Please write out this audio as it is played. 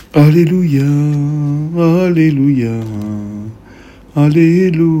Alleluia, Alleluia,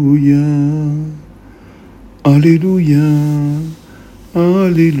 Alleluia, Alleluia,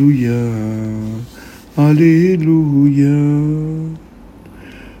 Alleluia, Alleluia.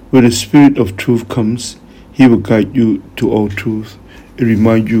 When the Spirit of truth comes, He will guide you to all truth and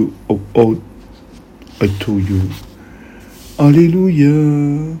remind you of all I told you.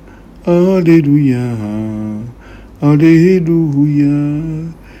 Alleluia, Alleluia,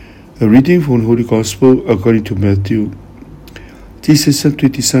 Alleluia. A reading from the Holy Gospel according to Matthew. Jesus said to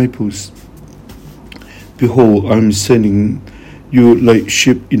His disciples, Behold, I am sending you like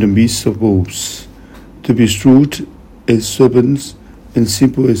sheep in the midst of wolves, to be shrewd as serpents and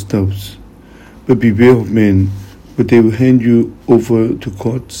simple as doves. But beware of men, for they will hand you over to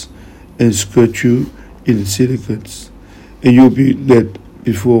courts and scourge you in the synagogues, and you will be led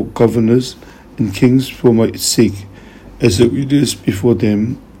before governors and kings for my sake, as a witness before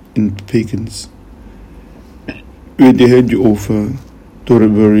them and pagans. When they hand you over,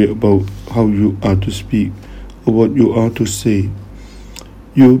 don't worry about how you are to speak or what you are to say.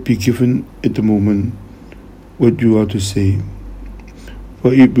 You will be given at the moment what you are to say.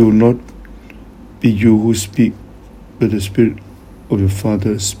 For it will not be you who speak, but the Spirit of your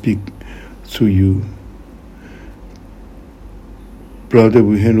Father speak through you. Brother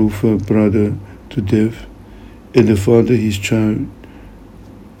will hand over brother to death, and the father his child.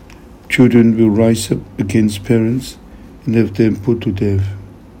 Children will rise up against parents and have them put to death.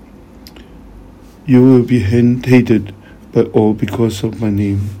 You will be hated by all because of my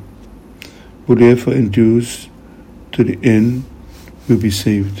name. Whoever endures to the end will be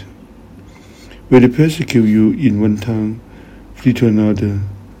saved. When they persecute you in one town, flee to another.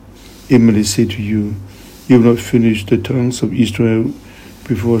 Amen, I say to you, you will not finish the tongues of Israel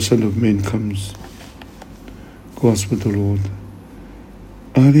before the Son of Man comes. Gospel of the Lord.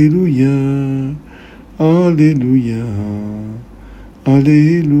 Alleluia, Alleluia,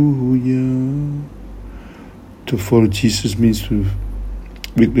 Alleluia. To follow Jesus means to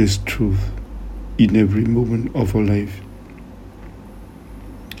witness truth in every moment of our life.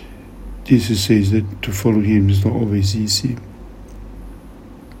 Jesus says that to follow Him is not always easy.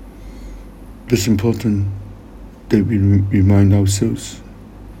 It's important that we remind ourselves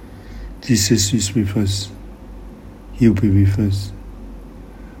Jesus is with us. He will be with us.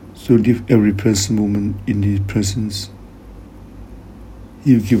 So live every present moment in His presence.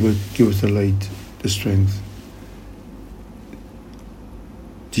 He will give us the light, the strength.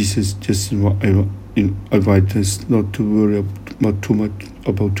 Jesus just invite us not to worry too much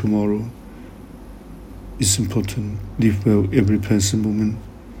about tomorrow. It's important. Live well every present moment.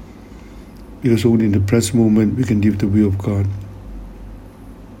 Because only in the present moment we can live the will of God.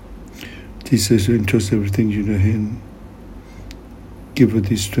 Jesus will entrust everything in your hand. Give us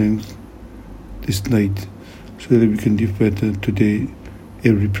this strength, this light, so that we can live better today,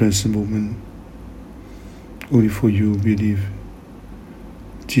 every present moment. Only for you we live.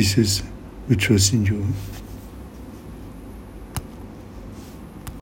 Jesus, we trust in you.